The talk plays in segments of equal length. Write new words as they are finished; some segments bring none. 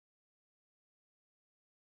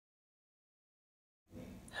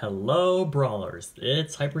Hello Brawlers,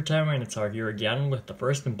 it's Hyper Time Minotaur here again with the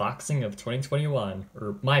first unboxing of 2021,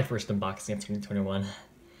 or my first unboxing of 2021.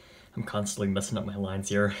 I'm constantly messing up my lines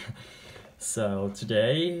here. So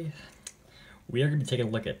today, we are going to be taking a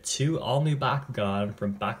look at two all-new Bakugan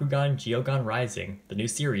from Bakugan Geogan Rising, the new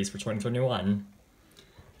series for 2021.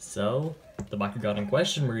 So, the Bakugan in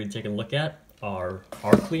question we're going to take a look at are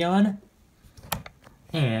Arcleon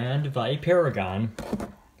and Viperagon.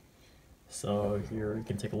 So here you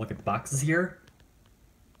can take a look at the boxes here.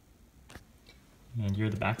 And here are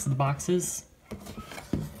the backs of the boxes.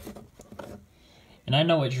 And I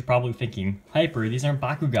know what you're probably thinking. Hyper, these aren't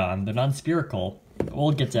Bakugan, they're non-spherical.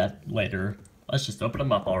 We'll get to that later. Let's just open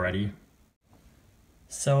them up already.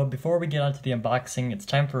 So before we get onto the unboxing, it's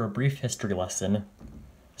time for a brief history lesson.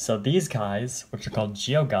 So these guys, which are called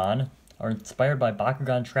Geogan, are inspired by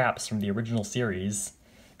Bakugan traps from the original series.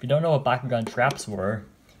 If you don't know what Bakugan traps were,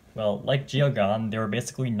 well, like Geogan, they were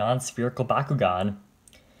basically non-spherical Bakugan.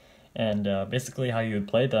 And basically how you would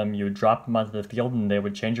play them, you would drop them onto the field and they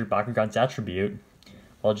would change your Bakugan's attribute.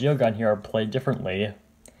 While Geogan here are played differently.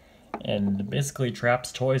 And basically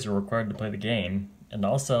traps toys are required to play the game. And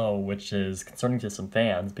also, which is concerning to some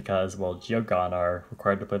fans, because, well, Geogan are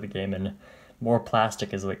required to play the game in more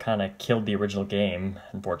plastic as it kind of killed the original game,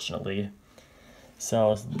 unfortunately.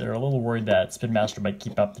 So they're a little worried that Spin Master might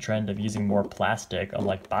keep up the trend of using more plastic,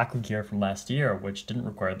 unlike Bakugan from last year, which didn't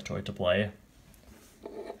require the toy to play.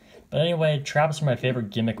 But anyway, traps were my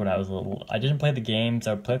favorite gimmick when I was little. I didn't play the games,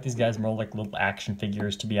 I would play with these guys more like little action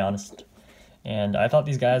figures, to be honest. And I thought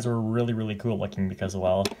these guys were really cool looking because,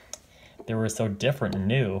 well, they were so different and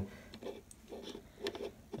new.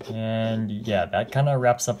 And yeah, that kind of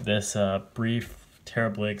wraps up this brief,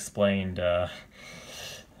 terribly explained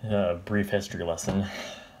brief history lesson.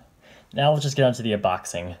 Now let's just get on to the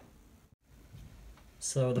unboxing.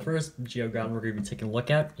 So the first Geogan we're going to be taking a look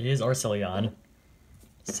at is Arcleon.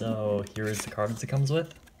 So here is the cards it comes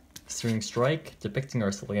with. Searing Strike, depicting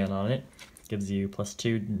Arcleon on it. Gives you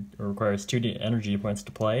 +2, or requires 2 energy points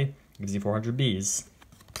to play. Gives you 400 Bs.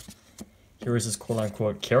 Here is his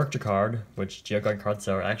quote-unquote character card, which Geogan cards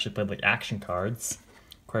are actually played like action cards.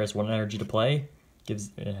 Requires 1 energy to play.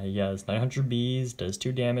 He has 900 Bs, does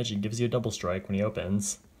 2 damage, and gives you a double strike when he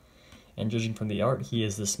opens. And judging from the art, he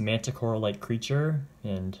is this manticore-like creature,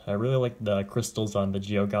 and I really like the crystals on the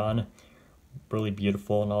Geogan. Really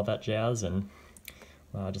beautiful and all that jazz, and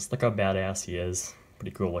just look how badass he is.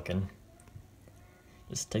 Pretty cool looking.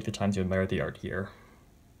 Just take the time to admire the art here.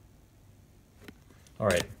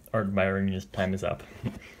 Alright, art admiring time is up.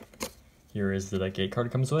 Here is the gate card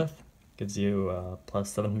it comes with. Gives you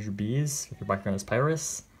plus 700 Bs if your Bakugan is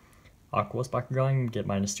Pyrus. Aquos Bakugan get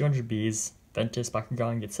minus 200 Bs. Ventus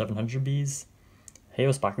Bakugan get 700 Bs.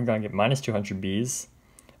 Heios Bakugan get minus 200 Bs.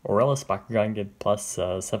 Aurelis Bakugan get plus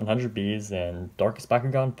 700 Bs. And Darkest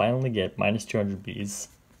Bakugan finally get minus 200 Bs.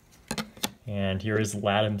 And here is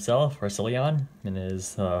Lad himself, Arcleon, in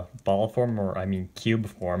his ball form, or I mean cube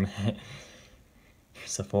form.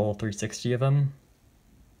 Here's a full 360 of him.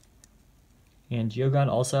 And Geogan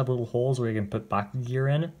also have little holes where you can put Baku gear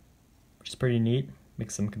in, which is pretty neat.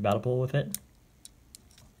 Makes them compatible with it.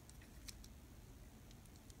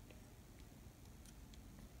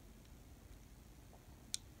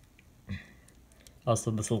 Also,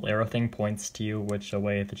 this little arrow thing points to you which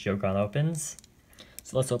way the Geogan opens.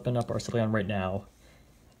 So let's open up Arcleon right now.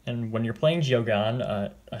 And when you're playing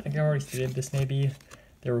Geogan, I think I already stated this maybe,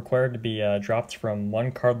 they're required to be dropped from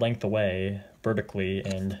 1 card length away vertically,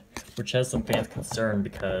 and which has some fans concerned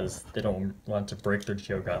because they don't want to break their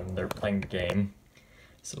Geogan when they're playing the game.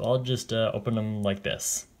 So I'll just open them like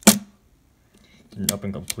this. Didn't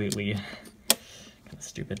open completely. Kind of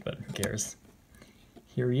stupid, but who cares.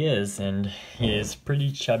 Here he is, and he is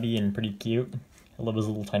pretty chubby and pretty cute. I love his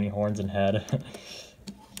little tiny horns and head.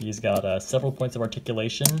 He's got several points of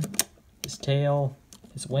articulation. His tail,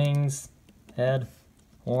 his wings, head,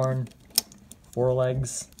 horn,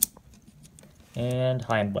 forelegs, and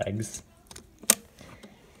hind legs.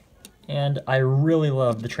 And I really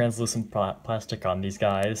love the translucent plastic on these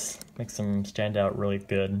guys. Makes them stand out really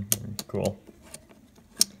good and cool.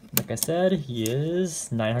 Like I said, he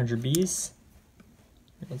is 900 Bs.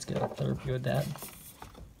 Let's get a better view of that.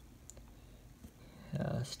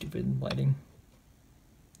 Stupid lighting.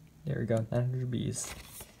 There we go, 900 Bs.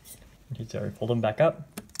 Okay, sorry, fold him back up.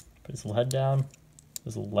 Put his little head down.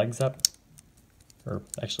 His little legs up. Or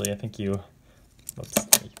actually, I think you... Whoops,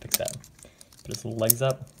 you fix that. Put his little legs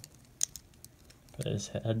up. Put his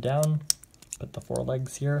head down. Put the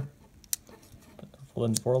forelegs here. Fold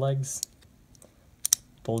in the forelegs.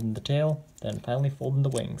 Fold in the tail. Then finally fold in the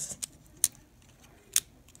wings.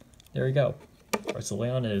 There we go.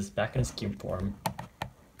 Arcleon is back in his cube form.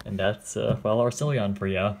 And that's, well, Arcleon for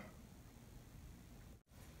ya.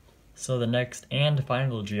 So the next and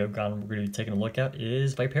final Geogan we're going to be taking a look at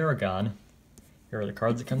is Viperagon. Here are the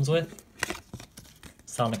cards it comes with.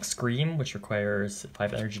 Sonic Scream, which requires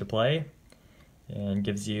 5 energy to play, and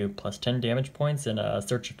gives you plus 10 damage points and a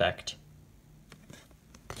search effect.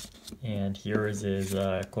 And here is his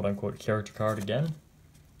quote-unquote character card again.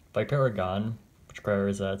 Viperagon, which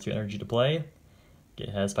requires 2 energy to play. It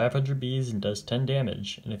has 500 bees and does 10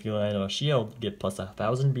 damage, and if you land on a shield, you get plus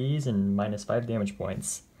 1,000 bees and minus 5 damage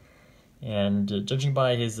points. And judging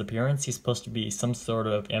by his appearance, he's supposed to be some sort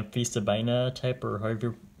of Amphisbaena type, or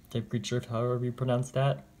type creature, however you pronounce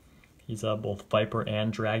that. He's both Viper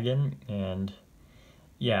and Dragon, and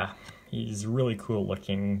yeah, he's really cool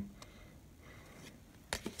looking.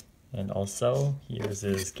 And also, here's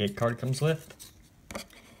his gate card comes with.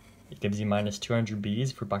 It gives you minus 200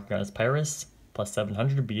 bees for Bakugan is Pyrus, plus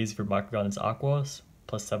 700 bees if your Bakugan is Aquos,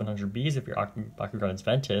 plus 700 bees if your Bakugan is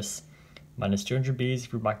Ventus, minus 200 bees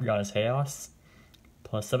if your Bakugan is Chaos,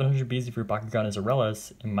 plus 700 bees if your Bakugan is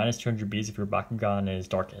Aurelis, and minus 200 bees if your Bakugan is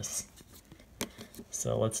Darkus.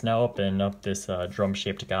 So let's now open up this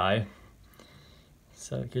drum-shaped guy.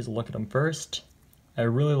 So here's a look at him first. I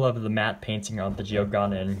really love the matte painting on the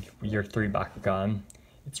Geogan in Year 3 Bakugan.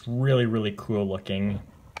 It's really, really cool looking.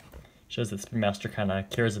 Shows that Spin Master kind of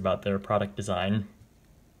cares about their product design.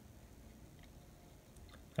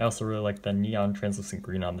 I also really like the neon translucent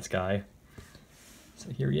green on this guy. So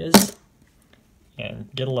here he is. And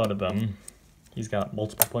get a load of him. He's got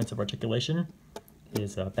multiple points of articulation.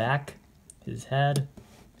 His back, his head,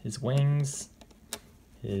 his wings,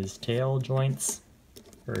 his tail joints,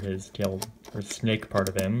 or his tail, or snake part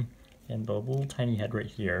of him, and the little tiny head right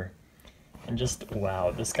here. And just,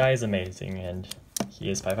 wow, this guy is amazing, and he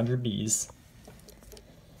has 500 bees.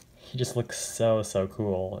 He just looks so, so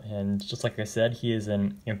cool, and just like I said, he is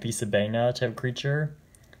an Amphisbaena type creature.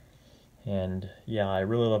 And yeah, I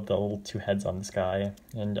really love the little 2 heads on this guy.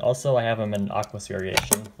 And also I have him in Aquos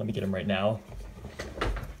variation. Let me get him right now.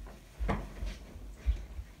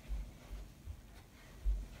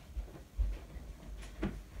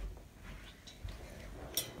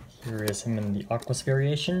 Here is him in the Aquos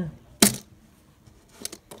variation.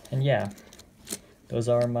 And yeah, those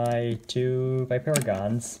are my 2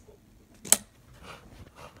 Viperagons.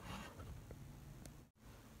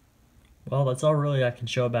 Well, that's all really I can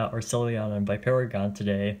show about Arcleon and Viperagon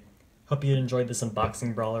today. Hope you enjoyed this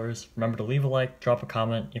unboxing, Brawlers. Remember to leave a like, drop a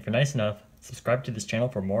comment, if you're nice enough, subscribe to this channel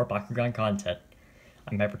for more Bakugan content.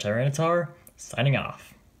 I'm Hyper Tyranitar, signing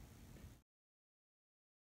off.